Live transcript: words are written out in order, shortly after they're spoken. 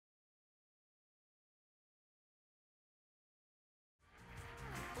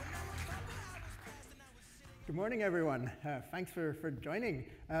Good morning, everyone. Thanks for joining.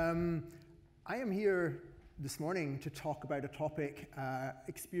 I am here this morning to talk about a topic,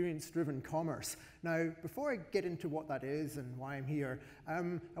 experience-driven commerce. Now, before I get into what that is and why I'm here, I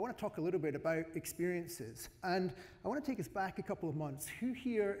want to talk a little bit about experiences. And I want to take us back a couple of months. Who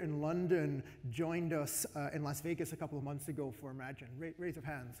here in London joined us in Las Vegas a couple of months ago for Imagine? Raise of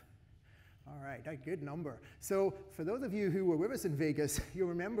hands. All right, a good number. So for those of you who were with us in Vegas, you'll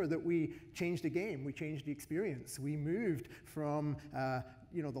remember that we changed the game. We changed the experience. We moved from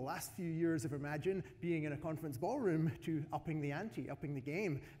the last few years of Imagine being in a conference ballroom to upping the ante, upping the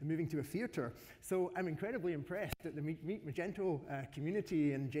game, and moving to a theater. So I'm incredibly impressed that the Meet Magento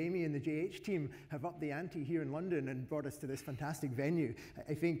community and Jamie and the JH team have upped the ante here in London and brought us to this fantastic venue.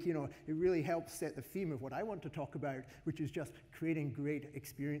 I think it really helps set the theme of what I want to talk about, which is just creating great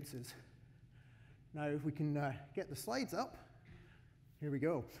experiences. Now, if we can get the slides up. Here we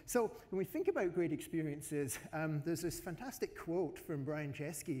go. So when we think about great experiences, there's this fantastic quote from Brian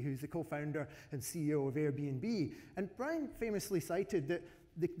Chesky, who's the co-founder and CEO of Airbnb. And Brian famously cited that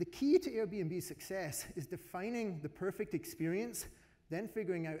the key to Airbnb's success is defining the perfect experience, then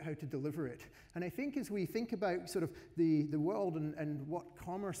figuring out how to deliver it. And I think as we think about sort of the world and what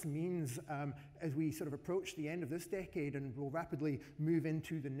commerce means as we sort of approach the end of this decade and will rapidly move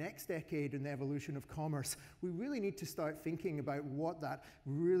into the next decade in the evolution of commerce, we really need to start thinking about what that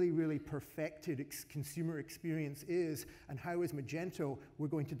really, really perfected consumer experience is and how as Magento we're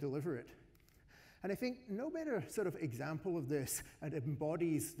going to deliver it. And I think no better sort of example of this and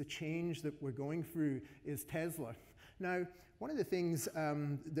embodies the change that we're going through is Tesla. Now, one of the things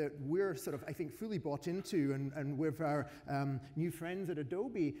that we're sort of, I think, fully bought into, and with our new friends at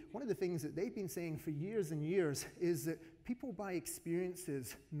Adobe, one of the things that they've been saying for years and years is that people buy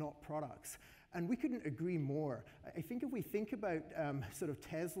experiences, not products. And we couldn't agree more. I think if we think about sort of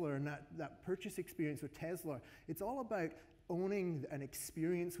Tesla and that purchase experience with Tesla, it's all about owning an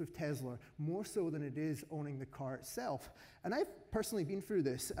experience with Tesla more so than it is owning the car itself. And I've personally been through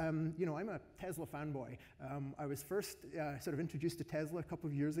this. I'm a Tesla fanboy. I was first sort of introduced to Tesla a couple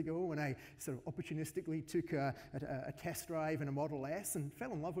of years ago when I sort of opportunistically took a test drive in a Model S and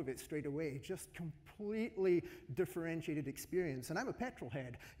fell in love with it straight away. Just completely differentiated experience. And I'm a petrol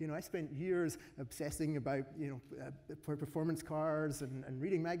head. I spent years obsessing about performance cars and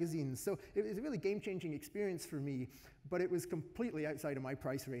reading magazines. So it was a really game-changing experience for me, but it was completely outside of my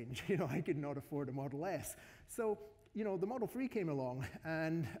price range. I could not afford a Model S. So, the Model 3 came along,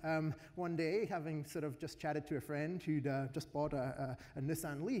 and one day, having sort of just chatted to a friend who'd just bought a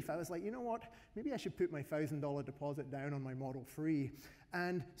Nissan Leaf, I was like, you know what? Maybe I should put my $1,000 deposit down on my Model 3.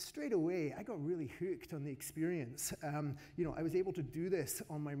 And straight away, I got really hooked on the experience. I was able to do this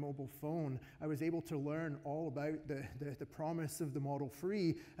on my mobile phone. I was able to learn all about the promise of the Model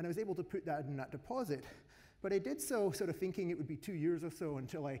 3, and I was able to put that in that deposit. But I did so sort of thinking it would be 2 years or so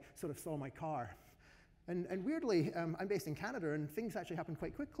until I sort of saw my car. And weirdly, I'm based in Canada, and things actually happened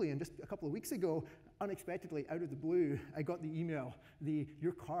quite quickly. And just a couple of weeks ago, unexpectedly, out of the blue, I got the email,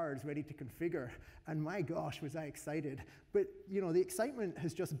 your car is ready to configure. And my gosh, was I excited. But the excitement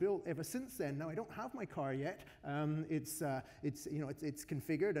has just built ever since then. Now, I don't have my car yet. It's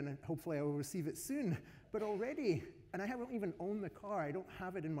configured, and hopefully I will receive it soon. But already, and I haven't even owned the car, I don't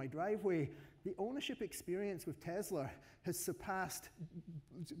have it in my driveway, the ownership experience with Tesla has surpassed,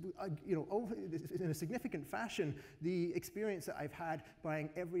 in a significant fashion, the experience that I've had buying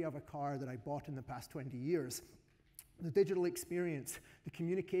every other car that I bought in the past 20 years. The digital experience, the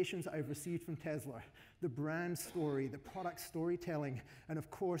communications I've received from Tesla, the brand story, the product storytelling, and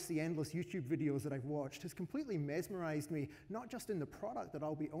of course the endless YouTube videos that I've watched has completely mesmerized me, not just in the product that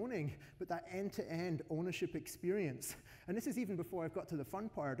I'll be owning, but that end-to-end ownership experience. And this is even before I've got to the fun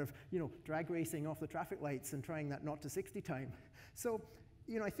part of, drag racing off the traffic lights and trying that 0 to 60 time. So,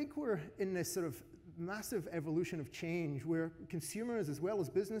 I think we're in this sort of massive evolution of change where consumers as well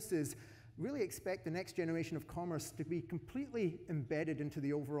as businesses really expect the next generation of commerce to be completely embedded into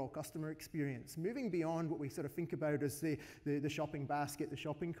the overall customer experience, moving beyond what we sort of think about as the shopping basket, the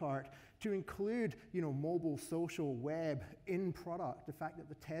shopping cart, to include mobile, social, web, in product. The fact that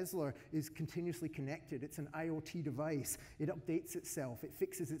the Tesla is continuously connected, it's an IoT device, it updates itself, it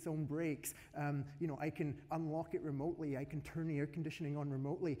fixes its own brakes. I can unlock it remotely, I can turn the air conditioning on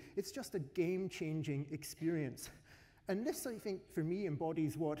remotely. It's just a game-changing experience. And this, I think, for me,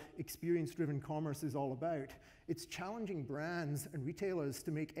 embodies what experience-driven commerce is all about. It's challenging brands and retailers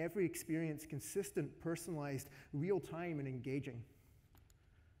to make every experience consistent, personalized, real-time, and engaging.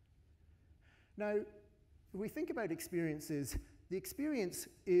 Now, when we think about experiences, the experience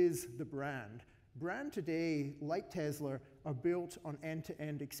is the brand. Brand today, like Tesla, are built on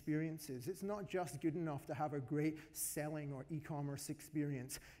end-to-end experiences. It's not just good enough to have a great selling or e-commerce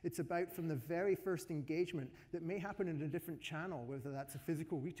experience. It's about from the very first engagement that may happen in a different channel, whether that's a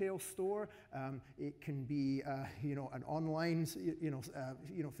physical retail store, it can be an online,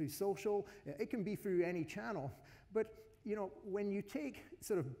 through social, it can be through any channel. But when you take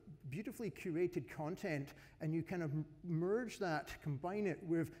sort of beautifully curated content and you kind of merge that, combine it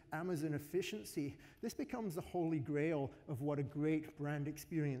with Amazon efficiency, this becomes the holy grail of what a great brand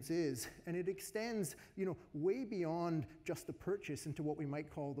experience is. And it extends, way beyond just the purchase into what we might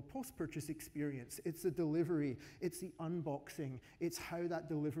call the post-purchase experience. It's the delivery, it's the unboxing, it's how that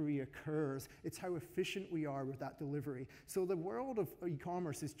delivery occurs, it's how efficient we are with that delivery. So the world of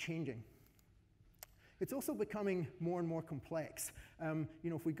e-commerce is changing. It's also becoming more and more complex.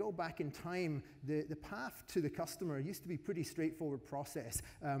 If we go back in time, the path to the customer used to be a pretty straightforward process.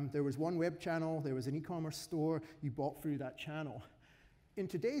 There was one web channel, there was an e-commerce store, you bought through that channel. In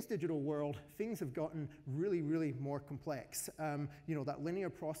today's digital world, things have gotten really, really more complex. That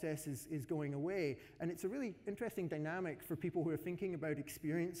linear process is going away, and it's a really interesting dynamic for people who are thinking about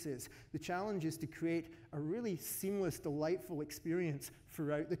experiences. The challenge is to create a really seamless, delightful experience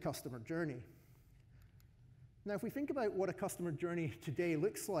throughout the customer journey. Now, if we think about what a customer journey today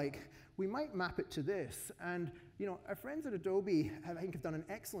looks like, we might map it to this. And our friends at Adobe, I think, have done an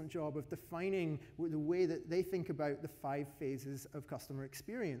excellent job of defining the way that they think about the 5 phases of customer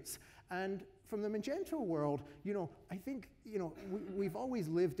experience. And from the Magento world, I think we've always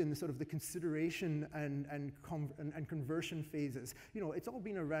lived in the sort of the consideration and conversion phases. It's all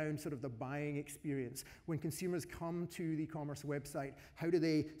been around sort of the buying experience. When consumers come to the e-commerce website, how do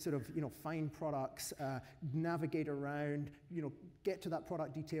they sort of find products, navigate around, get to that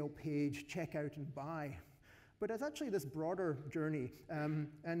product detail page, check out and buy. But it's actually this broader journey, and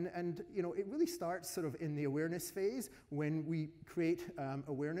it really starts sort of in the awareness phase when we create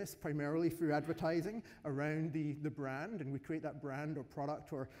awareness primarily through advertising around the brand, and we create that brand or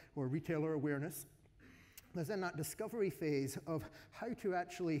product or retailer awareness. There's then that discovery phase of how to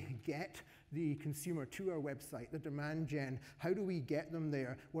actually get the consumer to our website, the demand gen. How do we get them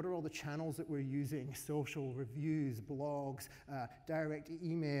there? What are all the channels that we're using? Social, reviews, blogs, direct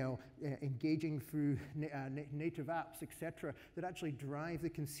email, engaging through native apps, etc., that actually drive the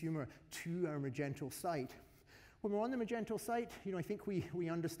consumer to our Magento site. When we're on the Magento site, I think we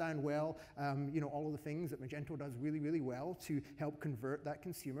understand well, all of the things that Magento does really, really well to help convert that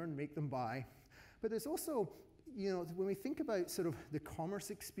consumer and make them buy. But there's also, when we think about sort of the commerce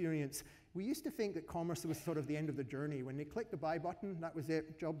experience, we used to think that commerce was sort of the end of the journey. When they click the buy button, that was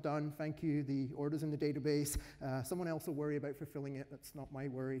it, job done, thank you, the order's in the database, someone else will worry about fulfilling it, that's not my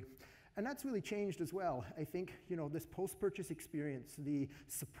worry. And that's really changed as well. I think this post-purchase experience, the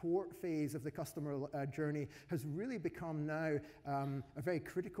support phase of the customer journey has really become now a very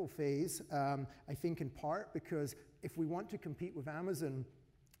critical phase, I think in part because if we want to compete with Amazon,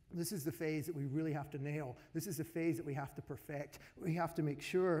 this is the phase that we really have to nail. This is the phase that we have to perfect. We have to make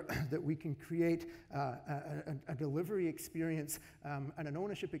sure that we can create a delivery experience and an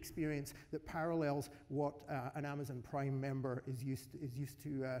ownership experience that parallels what an Amazon Prime member is used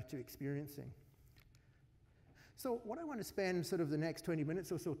to experiencing. So what I want to spend sort of the next 20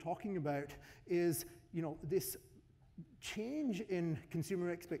 minutes or so talking about is this change in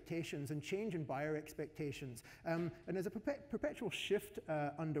consumer expectations and change in buyer expectations. And there's a perpetual shift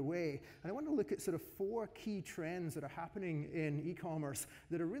underway. And I want to look at sort of 4 key trends that are happening in e-commerce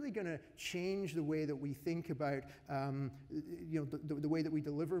that are really going to change the way that we think about the way that we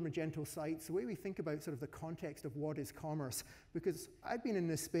deliver Magento sites, the way we think about sort of the context of what is commerce. Because I've been in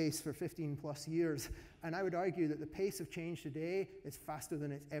this space for 15 plus years, and I would argue that the pace of change today is faster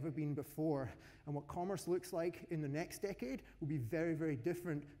than it's ever been before. And what commerce looks like in the next decade will be very, very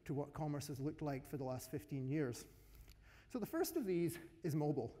different to what commerce has looked like for the last 15 years. So the first of these is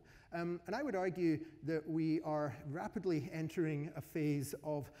mobile. And I would argue that we are rapidly entering a phase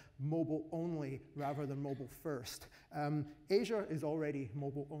of mobile only rather than mobile first. Asia is already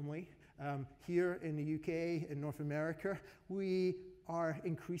mobile only. Here in the UK, in North America, we are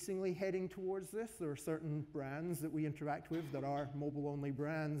increasingly heading towards this. There are certain brands that we interact with that are mobile-only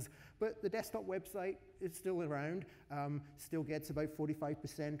brands, but the desktop website is still around, still gets about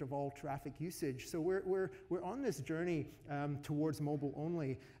 45% of all traffic usage. So we're on this journey towards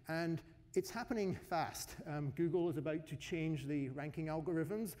mobile-only, and it's happening fast. Google is about to change the ranking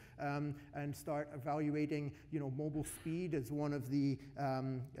algorithms and start evaluating, mobile speed as one of the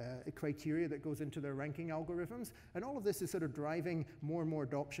criteria that goes into their ranking algorithms. And all of this is sort of driving more and more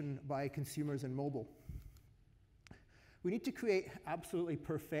adoption by consumers in mobile. We need to create absolutely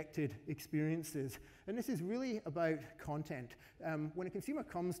perfected experiences. And this is really about content. When a consumer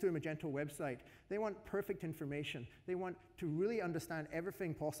comes to a Magento website, they want perfect information. They want to really understand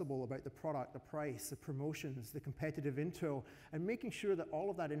everything possible about the product, the price, the promotions, the competitive intel, and making sure that all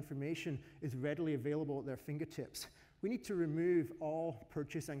of that information is readily available at their fingertips. We need to remove all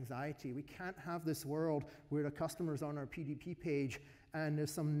purchase anxiety. We can't have this world where a customer's on our PDP page and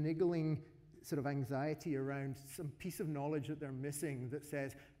there's some niggling sort of anxiety around some piece of knowledge that they're missing that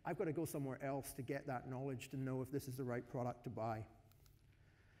says, I've got to go somewhere else to get that knowledge to know if this is the right product to buy.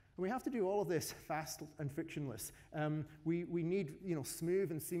 And we have to do all of this fast and frictionless. We need smooth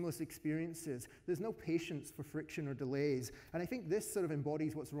and seamless experiences. There's no patience for friction or delays. And I think this sort of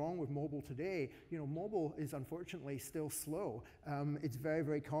embodies what's wrong with mobile today. Mobile is unfortunately still slow. It's very,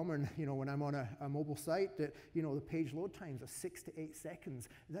 very common, when I'm on a mobile site that, the page load times are 6 to 8 seconds.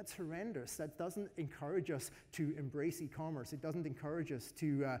 That's horrendous. That doesn't encourage us to embrace e-commerce. It doesn't encourage us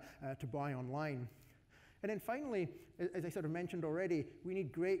to buy online. And then finally, as I sort of mentioned already, we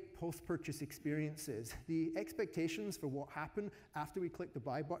need great post-purchase experiences. The expectations for what happened after we click the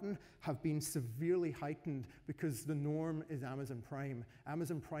buy button have been severely heightened because the norm is Amazon Prime.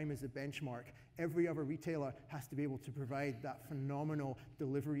 Amazon Prime is the benchmark. Every other retailer has to be able to provide that phenomenal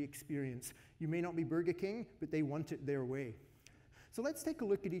delivery experience. You may not be Burger King, but they want it their way. So let's take a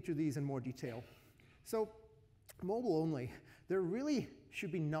look at each of these in more detail. So mobile only. There really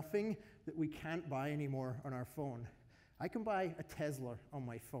should be nothing that we can't buy anymore on our phone. I can buy a Tesla on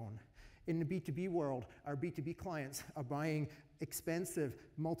my phone. In the B2B world, our B2B clients are buying expensive,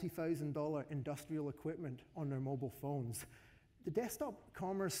 multi-$1,000 industrial equipment on their mobile phones. The desktop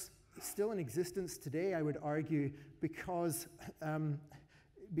commerce is still in existence today, I would argue, because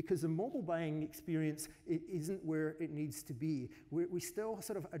the mobile buying experience isn't where it needs to be. We still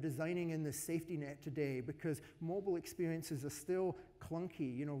sort of are designing in this safety net today because mobile experiences are still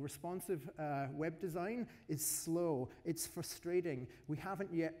clunky. Responsive web design is slow. It's frustrating. We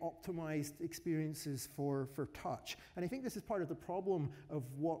haven't yet optimized experiences for touch. And I think this is part of the problem of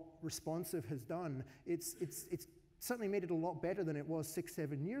what responsive has done. It's certainly made it a lot better than it was 6,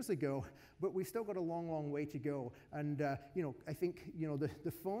 7 years ago, but we've still got a long, long way to go. And I think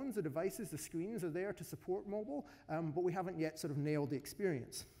the phones, the devices, the screens are there to support mobile, but we haven't yet sort of nailed the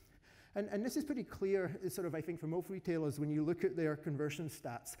experience. And this is pretty clear, sort of, I think, for most retailers when you look at their conversion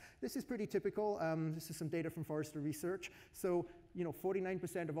stats. This is pretty typical. This is some data from Forrester Research. So,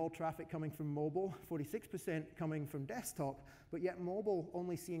 49% of all traffic coming from mobile, 46% coming from desktop, but yet mobile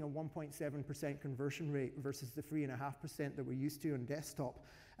only seeing a 1.7% conversion rate versus the 3.5% that we're used to on desktop.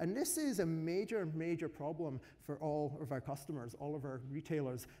 And this is a major, major problem for all of our customers, all of our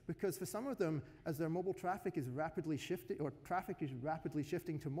retailers, because for some of them, as their mobile traffic is rapidly shifting, or traffic is rapidly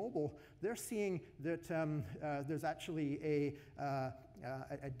shifting to mobile, they're seeing that there's actually a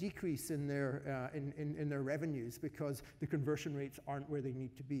decrease in their revenues because the conversion rates aren't where they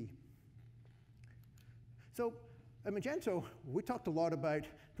need to be. So at Magento, we talked a lot about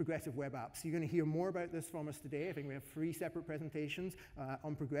progressive web apps. You're going to hear more about this from us today. I think we have 3 separate presentations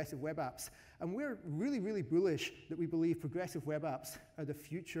on progressive web apps. And we're really, really bullish that we believe progressive web apps are the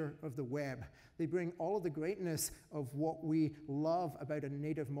future of the web. They bring all of the greatness of what we love about a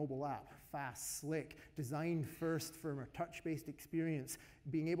native mobile app. Fast, slick, designed first for a touch-based experience,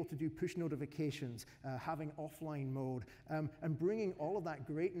 being able to do push notifications, having offline mode, and bringing all of that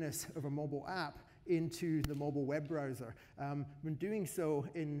greatness of a mobile app into the mobile web browser. We're doing so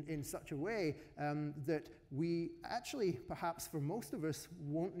in such a way that we actually, perhaps for most of us,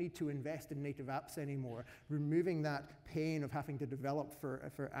 won't need to invest in native apps anymore, removing that pain of having to develop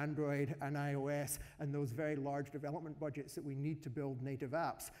for Android and iOS and those very large development budgets that we need to build native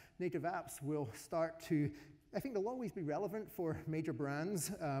apps. Native apps will start to, I think they'll always be relevant for major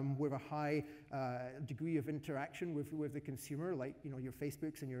brands with a high degree of interaction with the consumer, like your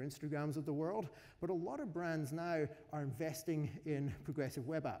Facebooks and your Instagrams of the world. But a lot of brands now are investing in progressive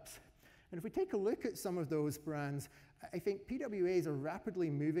web apps. And if we take a look at some of those brands, I think PWAs are rapidly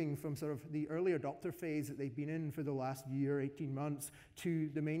moving from sort of the early adopter phase that they've been in for the last year, 18 months, to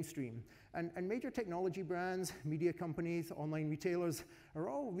the mainstream. And major technology brands, media companies, online retailers are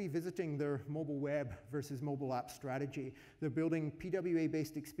all revisiting their mobile web versus mobile app strategy. They're building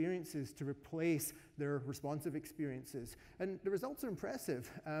PWA-based experiences to replace their responsive experiences. And the results are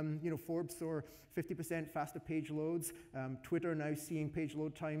impressive. Forbes saw 50% faster page loads. Twitter now seeing page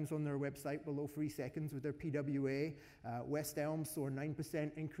load times on their website below 3 seconds with their PWA. West Elm saw a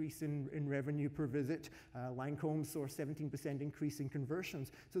 9% increase in revenue per visit. Lancome saw a 17% increase in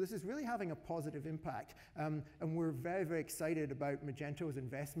conversions. So this is really having having a positive impact. And we're very, very excited about Magento's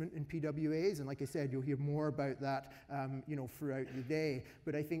investment in PWAs. And like I said, you'll hear more about that throughout the day.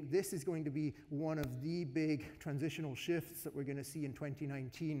 But I think this is going to be one of the big transitional shifts that we're going to see in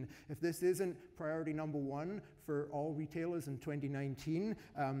 2019. If this isn't priority number one for all retailers in 2019,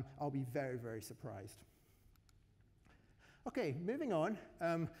 I'll be very, very surprised. Okay, moving on.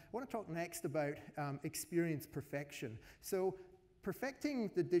 I want to talk next about experience perfection. So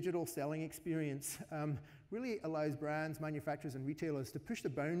perfecting the digital selling experience really allows brands, manufacturers, and retailers to push the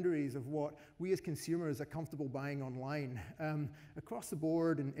boundaries of what we as consumers are comfortable buying online across the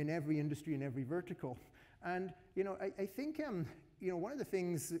board in every industry and every vertical. And I think one of the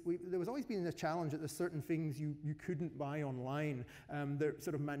things, there was always been the challenge that there's certain things you couldn't buy online. That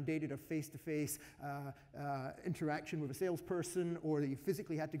sort of mandated a face-to-face interaction with a salesperson, or that you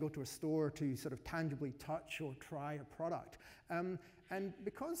physically had to go to a store to sort of tangibly touch or try a product. And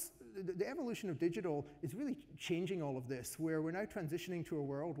because the evolution of digital is really changing all of this, where we're now transitioning to a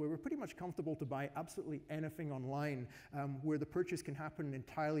world where we're pretty much comfortable to buy absolutely anything online, where the purchase can happen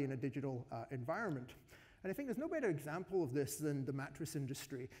entirely in a digital environment. And I think there's no better example of this than the mattress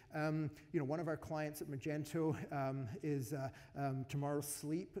industry. One of our clients at Magento is Tomorrow's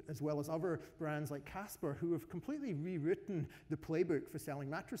Sleep, as well as other brands like Casper, who have completely rewritten the playbook for selling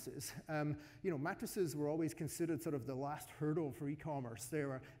mattresses. Mattresses were always considered sort of the last hurdle for e-commerce. They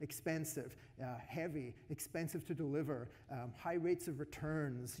were expensive, heavy, expensive to deliver, high rates of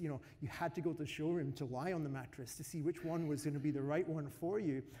returns. You had to go to the showroom to lie on the mattress to see which one was going to be the right one for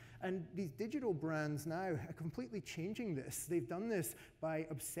you. And these digital brands now are completely changing this. They've done this by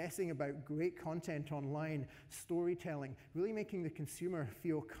obsessing about great content online, storytelling, really making the consumer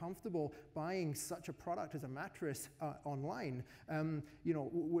feel comfortable buying such a product as a mattress online,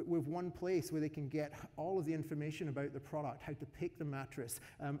 with one place where they can get all of the information about the product, how to pick the mattress,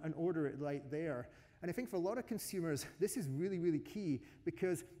 and order it right there. And I think for a lot of consumers, this is really, really key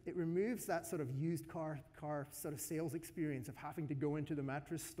because it removes that sort of used car sort of sales experience of having to go into the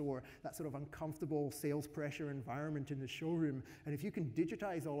mattress store, that sort of uncomfortable sales pressure environment in the showroom. And if you can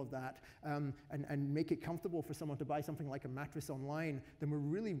digitize all of that and make it comfortable for someone to buy something like a mattress online, then we're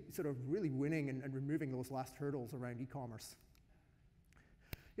really winning and removing those last hurdles around e-commerce.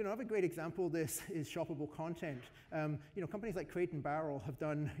 Another great example of this is shoppable content. Companies like Crate and Barrel have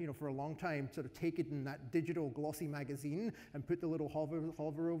done, for a long time, sort of taken that digital glossy magazine and put the little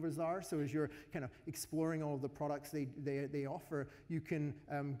hover-overs there. So as you're kind of exploring all of the products they offer, you can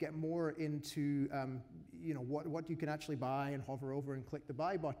get more into what you can actually buy and hover over and click the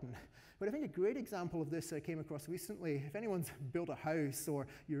buy button. But I think a great example of this I came across recently, if anyone's built a house or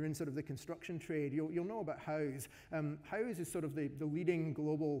you're in sort of the construction trade, you'll know about Houzz. Houzz is sort of the leading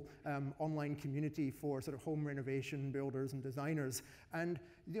global online community for sort of home renovation builders and designers. And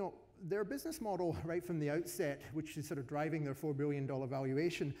their business model right from the outset, which is sort of driving their $4 billion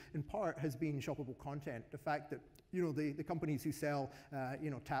valuation, in part has been shoppable content. The fact that the companies who sell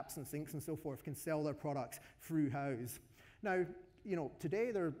taps and sinks and so forth can sell their products through Houzz. Now,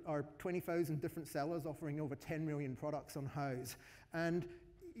 today there are 20,000 different sellers offering over 10 million products on Houzz. And,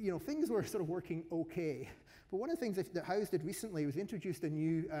 things were sort of working okay. But one of the things that Houzz did recently was introduced a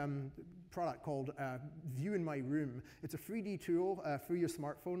new product called View in My Room. It's a 3D tool through your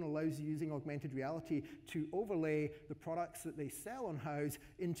smartphone, allows you using augmented reality to overlay the products that they sell on Houzz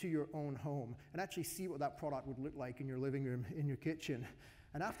into your own home and actually see what that product would look like in your living room, in your kitchen.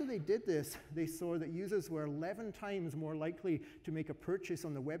 And after they did this, they saw that users were 11 times more likely to make a purchase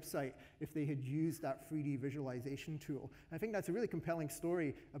on the website if they had used that 3D visualization tool. And I think that's a really compelling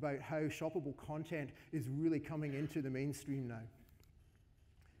story about how shoppable content is really coming into the mainstream now.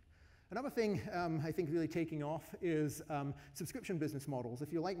 Another thing I think really taking off is subscription business models.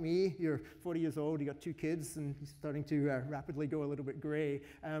 If you're like me, you're 40 years old, you got 2 kids, and you're starting to rapidly go a little bit gray,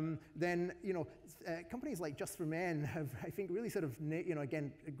 then companies like Just for Men have, I think, really sort of,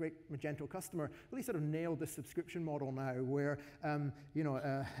 again, a great Magento customer, really sort of nailed this subscription model now, where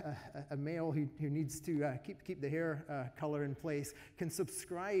a male who needs to keep the hair color in place can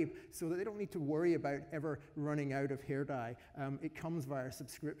subscribe so that they don't need to worry about ever running out of hair dye. It comes via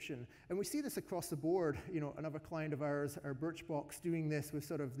subscription. And we see this across the board. Another client of ours, our Birchbox, doing this with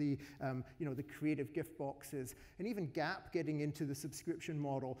sort of the creative gift boxes, and even Gap getting into the subscription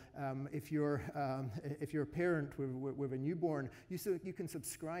model. If you're a parent with a newborn, you can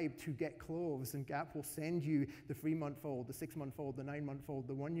subscribe to get clothes, and Gap will send you the 3-month-old, the 6-month-old, the 9-month-old,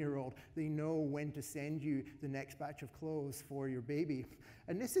 the 1-year-old. They know when to send you the next batch of clothes for your baby.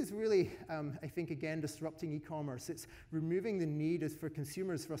 And this is really, I think, again, disrupting e-commerce. It's removing the need for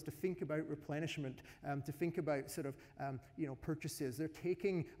consumers for us to think think about replenishment, to think about sort of purchases. They're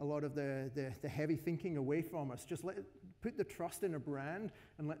taking a lot of the heavy thinking away from us. Just put the trust in a brand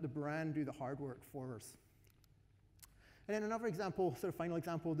and let the brand do the hard work for us. And then another example, sort of final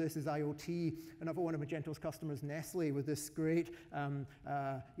example of this is IoT. Another one of Magento's customers, Nestle, with this great,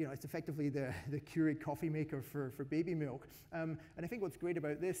 it's effectively the Keurig coffee maker for baby milk. And I think what's great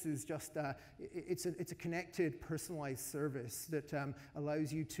about this is just it's a connected, personalized service that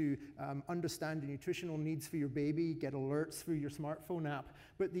allows you to understand the nutritional needs for your baby, get alerts through your smartphone app.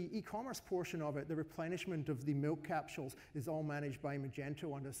 But the e-commerce portion of it, the replenishment of the milk capsules, is all managed by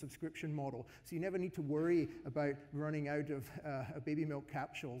Magento on a subscription model. So you never need to worry about running out of baby milk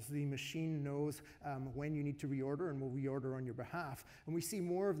capsules. The machine knows when you need to reorder and will reorder on your behalf. And we see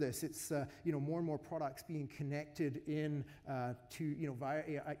more of this. It's more and more products being connected in via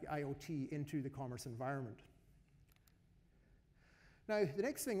IoT into the commerce environment. Now, the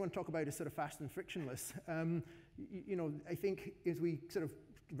next thing I want to talk about is sort of fast and frictionless. I think as we sort of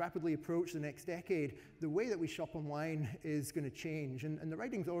rapidly approach the next decade, the way that we shop online is going to change, and the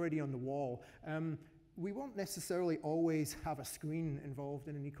writing's already on the wall. We won't necessarily always have a screen involved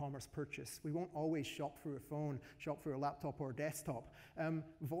in an e-commerce purchase. We won't always shop through a phone, shop through a laptop or a desktop.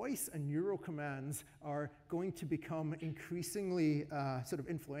 Voice and neural commands are going to become increasingly sort of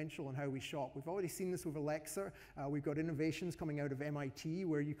influential in how we shop. We've already seen this with Alexa. We've got innovations coming out of MIT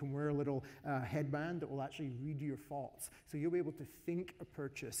where you can wear a little headband that will actually read your thoughts. So you'll be able to think a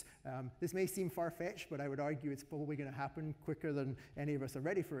purchase. This may seem far-fetched, but I would argue it's probably going to happen quicker than any of us are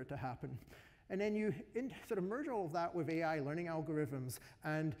ready for it to happen. And then you sort of merge all of that with AI learning algorithms,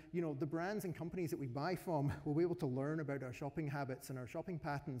 and the brands and companies that we buy from will be able to learn about our shopping habits and our shopping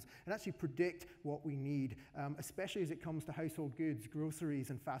patterns and actually predict what we need, especially as it comes to household goods, groceries,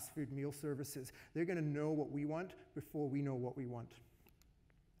 and fast food meal services. They're going to know what we want before we know what we want.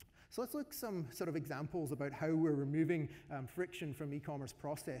 So let's look at some sort of examples about how we're removing friction from e-commerce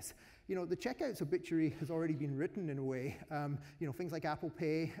process. The checkouts obituary has already been written in a way. Things like Apple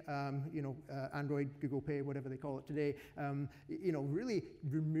Pay, Android, Google Pay, whatever they call it today, really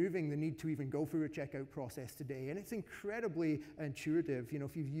removing the need to even go through a checkout process today. And it's incredibly intuitive.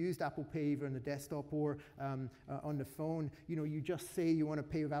 If you've used Apple Pay either on the desktop or on the phone, you just say you want to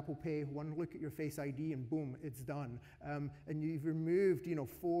pay with Apple Pay, one look at your Face ID, and boom, it's done. And you've removed,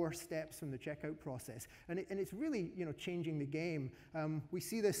 4 steps from the checkout process. And it's really, changing the game. We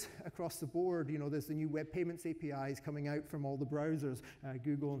see this across the board. There's the new web payments APIs coming out from all the browsers,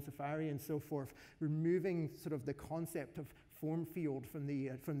 Google and Safari and so forth, removing sort of the concept of form field from the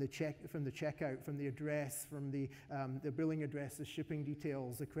checkout, from the address, from the billing address, the shipping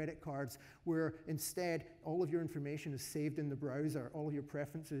details, the credit cards, where instead all of your information is saved in the browser, all of your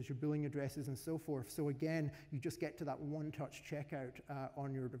preferences, your billing addresses, and so forth. So again, you just get to that one-touch checkout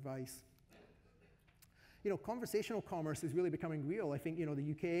on your device. Conversational commerce is really becoming real. I think, the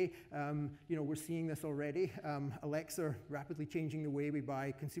UK, we're seeing this already. Alexa rapidly changing the way we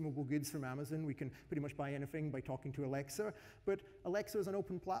buy consumable goods from Amazon. We can pretty much buy anything by talking to Alexa. But Alexa is an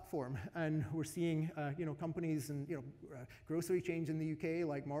open platform, and we're seeing, companies and, grocery chains in the UK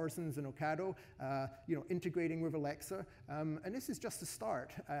like Morrison's and Ocado, integrating with Alexa. And this is just a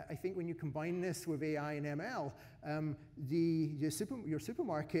start. I think when you combine this with AI and ML, your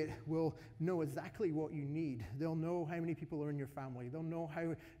supermarket will know exactly what you need. They'll know how many people are in your family. They'll know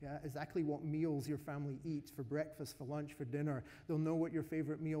exactly what meals your family eats for breakfast, for lunch, for dinner. They'll know what your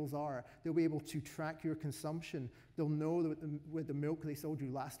favorite meals are. They'll be able to track your consumption. They'll know that the milk they sold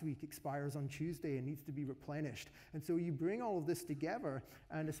you last week expires on Tuesday and needs to be replenished. And so you bring all of this together,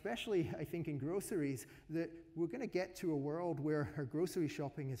 and especially, I think, in groceries, that we're going to get to a world where our grocery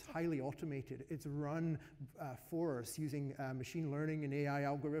shopping is highly automated. It's run for us using machine learning and AI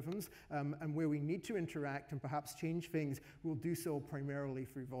algorithms, and where we need to interact and perhaps change things, we'll do so primarily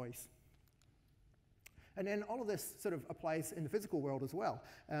through voice. And then all of this sort of applies in the physical world as well.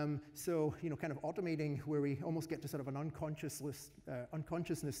 So, kind of automating where we almost get to sort of an unconsciousness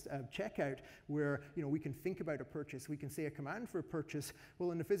checkout where, we can think about a purchase. We can say a command for a purchase.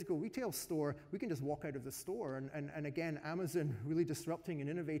 Well, in the physical retail store, we can just walk out of the store. And again, Amazon really disrupting and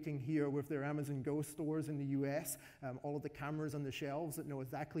innovating here with their Amazon Go stores in the US. All of the cameras on the shelves that know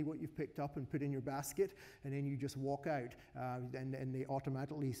exactly what you've picked up and put in your basket. And then you just walk out, and they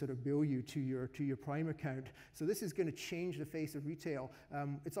automatically sort of bill you to your Prime account. So this is going to change the face of retail.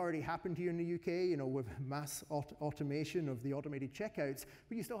 It's already happened here in the UK, with mass automation of the automated checkouts,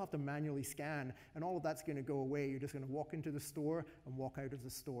 but you still have to manually scan, and all of that's going to go away. You're just going to walk into the store and walk out of the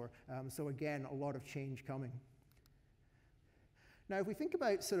store. So again, a lot of change coming. Now, if we think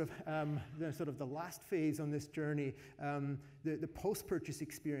about sort of the last phase on this journey, the post-purchase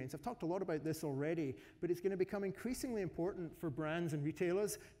experience, I've talked a lot about this already, but it's going to become increasingly important for brands and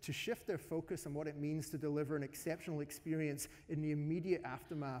retailers to shift their focus on what it means to deliver an exceptional experience in the immediate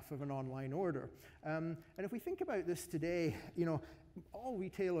aftermath of an online order. And if we think about this today, all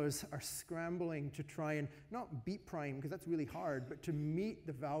retailers are scrambling to try and not beat Prime, because that's really hard, but to meet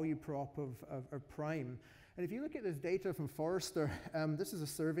the value prop of Prime. And if you look at this data from Forrester, this is a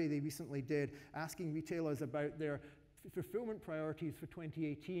survey they recently did asking retailers about their fulfillment priorities for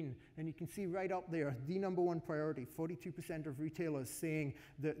 2018, and you can see right up there, the number one priority, 42% of retailers saying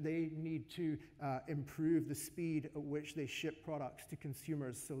that they need to improve the speed at which they ship products to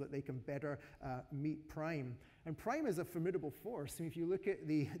consumers so that they can better meet Prime. And Prime is a formidable force. I mean, if you look at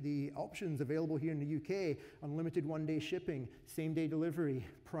the options available here in the UK, unlimited one-day shipping, same-day delivery,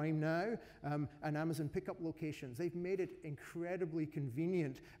 Prime Now, and Amazon pickup locations, they've made it incredibly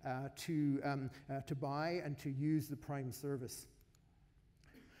convenient to buy and to use the Prime service.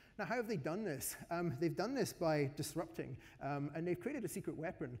 Now, how have they done this? They've done this by disrupting, and they've created a secret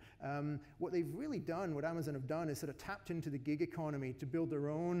weapon. What they've really done, what Amazon have done, is sort of tapped into the gig economy to build their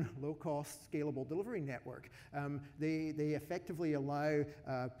own low-cost, scalable delivery network. They effectively allow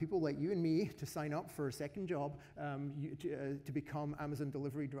people like you and me to sign up for a second job to become Amazon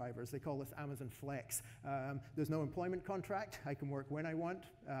delivery drivers. They call this Amazon Flex. There's no employment contract. I can work when I want,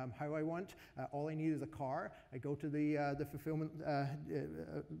 how I want. All I need is a car. I go to the fulfillment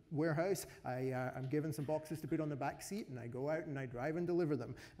warehouse, I'm given some boxes to put on the back seat, and I go out and I drive and deliver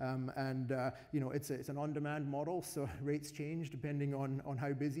them. It's an on-demand model, so rates change depending on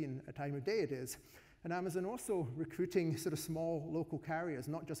how busy and a time of day it is. And Amazon also recruiting sort of small local carriers,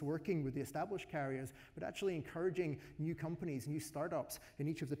 not just working with the established carriers, but actually encouraging new companies, new startups in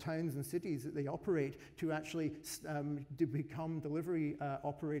each of the towns and cities that they operate to actually to become delivery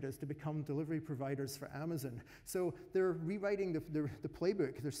operators, to become delivery providers for Amazon. So they're rewriting the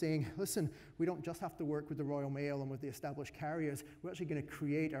playbook. They're saying, listen, we don't just have to work with the Royal Mail and with the established carriers. We're actually going to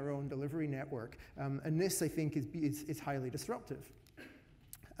create our own delivery network. And this, I think, is highly disruptive.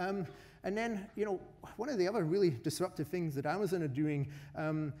 And then, one of the other really disruptive things that Amazon are doing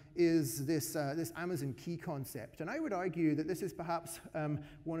is this Amazon Key concept. And I would argue that this is perhaps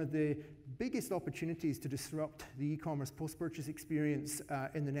one of the biggest opportunities to disrupt the e-commerce post-purchase experience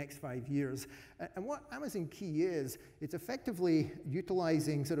in the next 5 years. And what Amazon Key is, it's effectively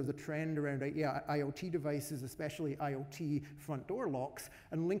utilizing sort of the trend around IoT devices, especially IoT front door locks,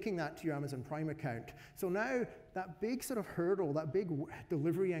 and linking that to your Amazon Prime account. So now, that big sort of hurdle, that big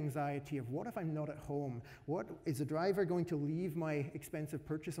delivery anxiety of what if I'm not at home? What is the driver going to leave my expensive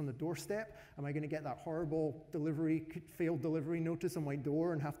purchase on the doorstep? Am I going to get that horrible failed delivery notice on my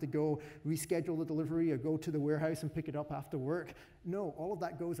door and have to go reschedule the delivery or go to the warehouse and pick it up after work? No, all of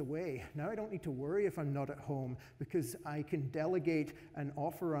that goes away. Now I don't need to worry if I'm not at home because I can delegate and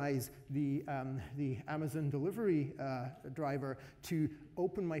authorize the Amazon delivery driver to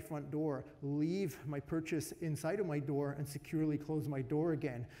open my front door, leave my purchase inside of my door, and securely close my door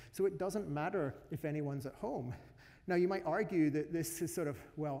again. So it doesn't matter if anyone's at home. Now, you might argue that this is sort of,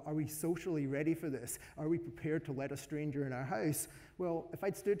 well, are we socially ready for this? Are we prepared to let a stranger in our house? Well, if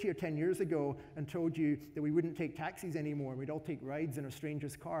I'd stood here 10 years ago and told you that we wouldn't take taxis anymore and we'd all take rides in a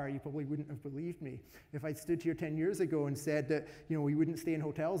stranger's car, you probably wouldn't have believed me. If I'd stood here 10 years ago and said that, we wouldn't stay in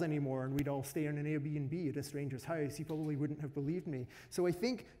hotels anymore and we'd all stay in an Airbnb at a stranger's house, you probably wouldn't have believed me. So I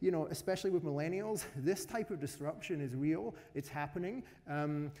think, especially with millennials, this type of disruption is real. It's happening.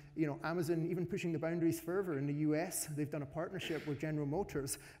 Amazon even pushing the boundaries further in the US. They've done a partnership with General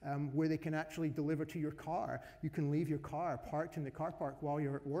Motors where they can actually deliver to your car. You can leave your car parked in the car park while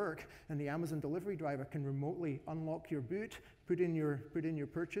you're at work, and the Amazon delivery driver can remotely unlock your boot, put in your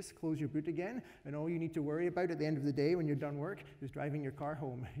purchase, close your boot again, and all you need to worry about at the end of the day when you're done work is driving your car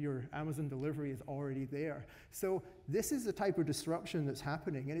home. Your Amazon delivery is already there. So this is the type of disruption that's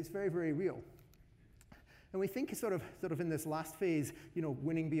happening, and it's very, very real. And we think sort of in this last phase,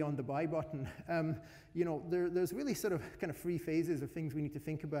 winning beyond the buy button. There's really sort of kind of 3 phases of things we need to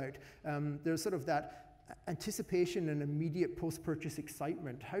think about. There's sort of that anticipation and immediate post-purchase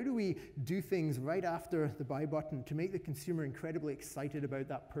excitement. How do we do things right after the buy button to make the consumer incredibly excited about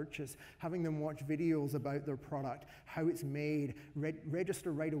that purchase, having them watch videos about their product, how it's made,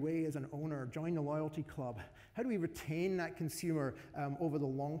 register right away as an owner, join the loyalty club? How do we retain that consumer over the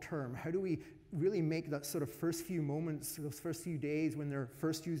long term? How do we really make that sort of first few moments, those first few days when they're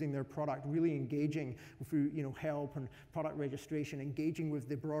first using their product, really engaging through help and product registration, engaging with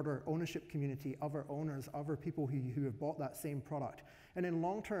the broader ownership community, other owners, other people who have bought that same product. And in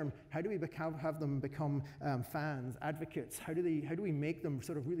long term, how do we have them become fans, advocates? How do we make them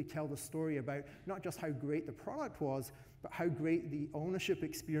sort of really tell the story about not just how great the product was, but how great the ownership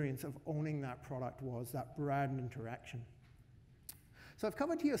experience of owning that product was, that brand interaction. So I've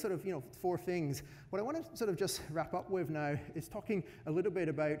covered here sort of 4 things. What I want to sort of just wrap up with now is talking a little bit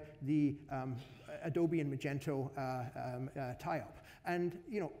about the Adobe and Magento tie-up. And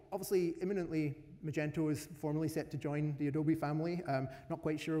obviously, imminently, Magento is formally set to join the Adobe family. Not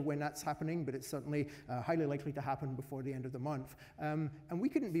quite sure when that's happening, but it's certainly highly likely to happen before the end of the month. And we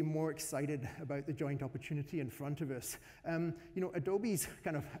couldn't be more excited about the joint opportunity in front of us. Adobe's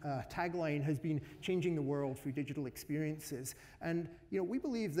kind of tagline has been changing the world through digital experiences. And we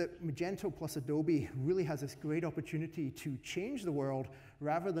believe that Magento plus Adobe really has this great opportunity to change the world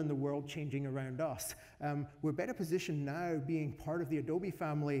rather than the world changing around us. We're better positioned now, being part of the Adobe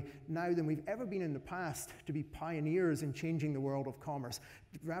family, now than we've ever been in the past, to be pioneers in changing the world of commerce,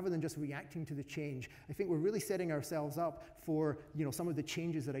 rather than just reacting to the change. I think we're really setting ourselves up for some of the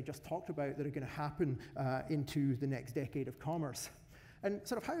changes that I just talked about that are going to happen into the next decade of commerce. And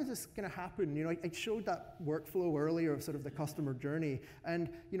sort of how is this going to happen? I showed that workflow earlier of sort of the customer journey. And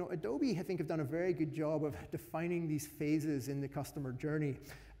Adobe, I think, have done a very good job of defining these phases in the customer journey.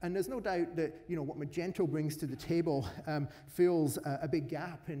 And there's no doubt that what Magento brings to the table fills a big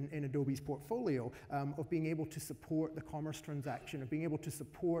gap in Adobe's portfolio of being able to support the commerce transaction, of being able to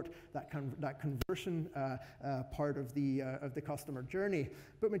support that conversion part of the customer journey.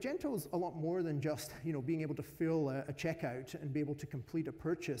 But Magento's a lot more than just being able to fill a checkout and be able to complete a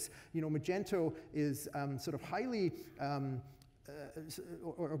purchase. Magento is sort of highly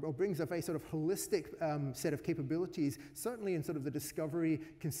or brings a very sort of holistic set of capabilities, certainly in sort of the discovery,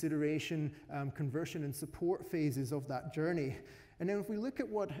 consideration, conversion, and support phases of that journey. And then if we look at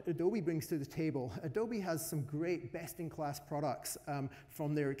what Adobe brings to the table, Adobe has some great best-in-class products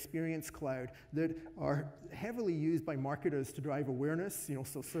from their Experience Cloud that are heavily used by marketers to drive awareness,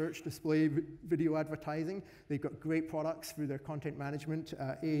 so search, display, video advertising. They've got great products through their content management,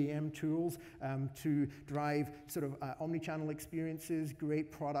 AEM tools to drive sort of omni-channel experiences,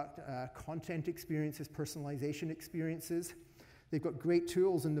 great product content experiences, personalization experiences. They've got great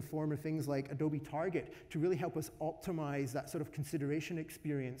tools in the form of things like Adobe Target to really help us optimize that sort of consideration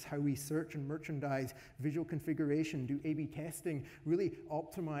experience, how we search and merchandise, visual configuration, do A/B testing, really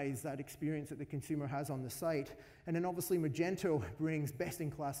optimize that experience that the consumer has on the site. And then obviously Magento brings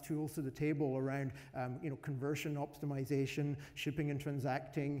best-in-class tools to the table around conversion optimization, shipping and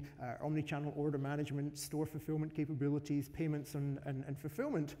transacting, omni-channel order management, store fulfillment capabilities, payments and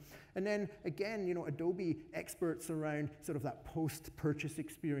fulfillment. And then again, Adobe experts around sort of that post-purchase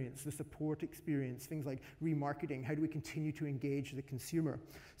experience, the support experience, things like remarketing, how do we continue to engage the consumer?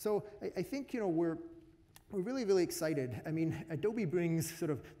 So I think we're really, really excited. I mean, Adobe brings sort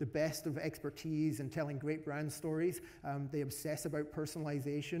of the best of expertise in telling great brand stories. They obsess about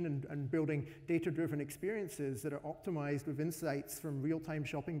personalization and building data-driven experiences that are optimized with insights from real-time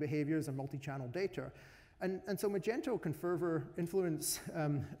shopping behaviors and multi-channel data. And so Magento can further influence,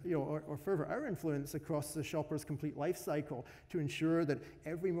 or further our influence across the shopper's complete life cycle to ensure that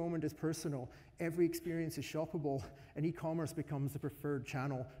every moment is personal, every experience is shoppable, and e-commerce becomes the preferred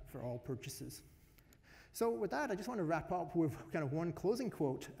channel for all purchases. So with that, I just want to wrap up with kind of one closing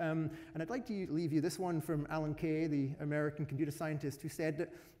quote. And I'd like to leave you this one from Alan Kay, the American computer scientist, who said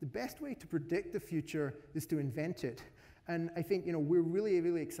that the best way to predict the future is to invent it. And I think we're really,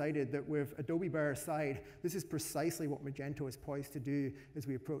 really excited that with Adobe by our side, this is precisely what Magento is poised to do as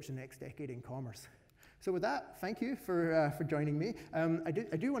we approach the next decade in commerce. So with that, thank you for joining me. I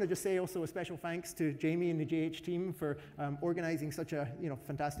do want to just say also a special thanks to Jamie and the JH team for organizing such a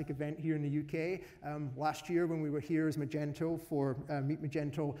fantastic event here in the UK. Last year when we were here as Magento for Meet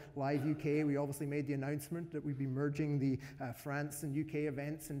Magento Live UK, we obviously made the announcement that we'd be merging the France and UK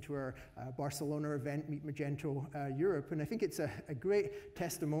events into our Barcelona event, Meet Magento Europe. And I think it's a great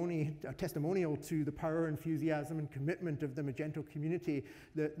testimonial to the power, enthusiasm, and commitment of the Magento community.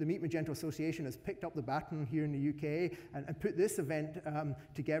 The Meet Magento Association has picked up the baton here in the UK and put this event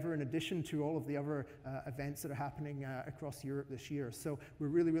together in addition to all of the other events that are happening across Europe this year. So we're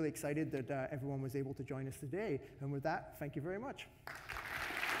really, really excited that everyone was able to join us today. And with that, thank you very much.